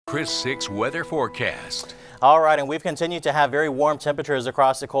Chris 6 weather forecast. All right, and we've continued to have very warm temperatures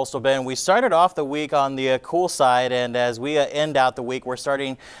across the coastal bend. We started off the week on the cool side, and as we end out the week, we're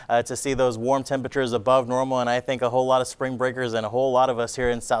starting to see those warm temperatures above normal, and I think a whole lot of spring breakers and a whole lot of us here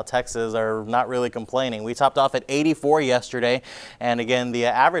in South Texas are not really complaining. We topped off at 84 yesterday, and again, the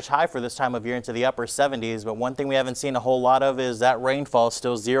average high for this time of year into the upper 70s, but one thing we haven't seen a whole lot of is that rainfall.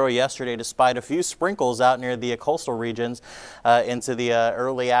 Still zero yesterday, despite a few sprinkles out near the coastal regions into the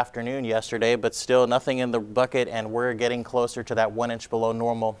early afternoon yesterday, but still nothing in the bucket, and we're getting closer to that 1 inch below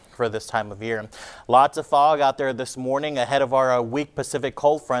normal for this time of year. Lots of fog out there this morning ahead of our weak Pacific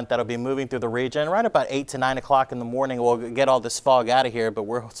cold front that'll be moving through the region. Right about 8 to 9 o'clock in the morning, we'll get all this fog out of here, but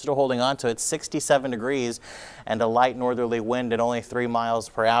we're still holding on to it. 67 degrees and a light northerly wind at only 3 miles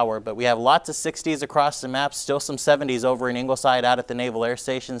per hour. But we have lots of 60s across the map, still some 70s over in Ingleside out at the Naval Air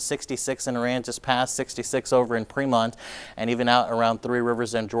Station, 66 in Aransas Pass, 66 over in Fremont, and even out around Three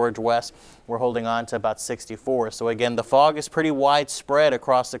Rivers and George West, we're holding on to about 64. So again, the fog is pretty widespread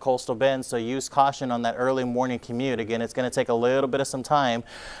across the coastal bend, so use caution on that early morning commute. Again, it's going to take a little bit of some time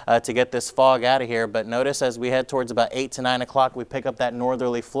to get this fog out of here, but notice as we head towards about 8 to 9 o'clock, we pick up that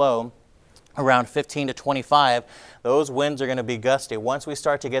northerly flow around 15 to 25. Those winds are going to be gusty. Once we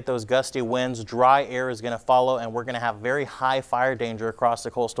start to get those gusty winds, dry air is going to follow, and we're going to have very high fire danger across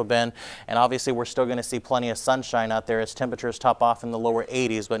the coastal bend. And obviously, we're still going to see plenty of sunshine out there as temperatures top off in the lower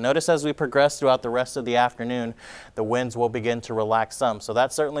 80s. But notice as we progress throughout the rest of the afternoon, the winds will begin to relax some. So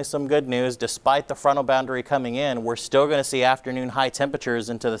that's certainly some good news. Despite the frontal boundary coming in, we're still going to see afternoon high temperatures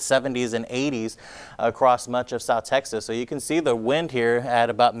into the 70s and 80s across much of South Texas. So you can see the wind here at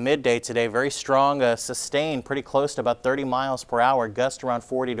about midday today, very strong, sustained pretty close to about 30 miles per hour, gust around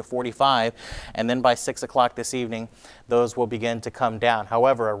 40 to 45, and then by 6 o'clock this evening, those will begin to come down.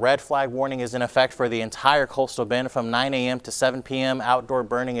 However, a red flag warning is in effect for the entire coastal bend from 9 a.m. to 7 p.m. Outdoor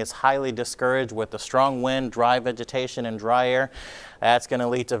burning is highly discouraged with the strong wind, dry vegetation, and dry air. That's going to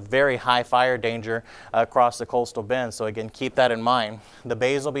lead to very high fire danger across the coastal bend. So again, keep that in mind. The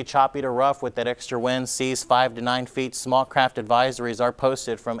bays will be choppy to rough with that extra wind, seas 5 to 9 feet. Small craft advisories are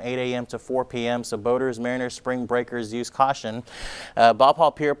posted from 8 a.m. to 4 p.m. So boaters, mariners, spring breakers, use caution. Bob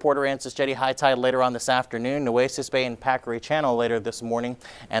Hall Pier, Port Aransas, steady high tide later on this afternoon. Nueces Bay and Packery Channel later this morning,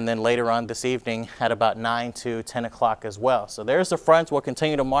 and then later on this evening at about 9 to 10 o'clock as well. So there's the front. We'll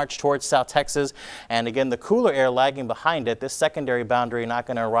continue to march towards South Texas, and again, the cooler air lagging behind it. This secondary boundary not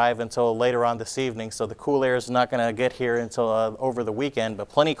going to arrive until later on this evening, so the cool air is not going to get here until over the weekend, but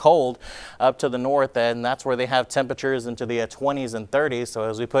plenty cold up to the north, and that's where they have temperatures into the 20s and 30s. So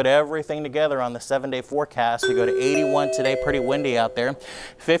as we put everything together on the 7-day forecast, we go to 81 today, pretty windy out there,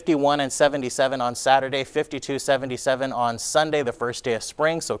 51 and 77 on Saturday, 52, 77 on Sunday, the first day of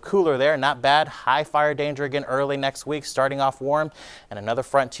spring. So cooler there, not bad. High fire danger again early next week, starting off warm, and another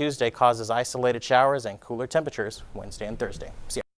front Tuesday causes isolated showers and cooler temperatures Wednesday and Thursday. See ya.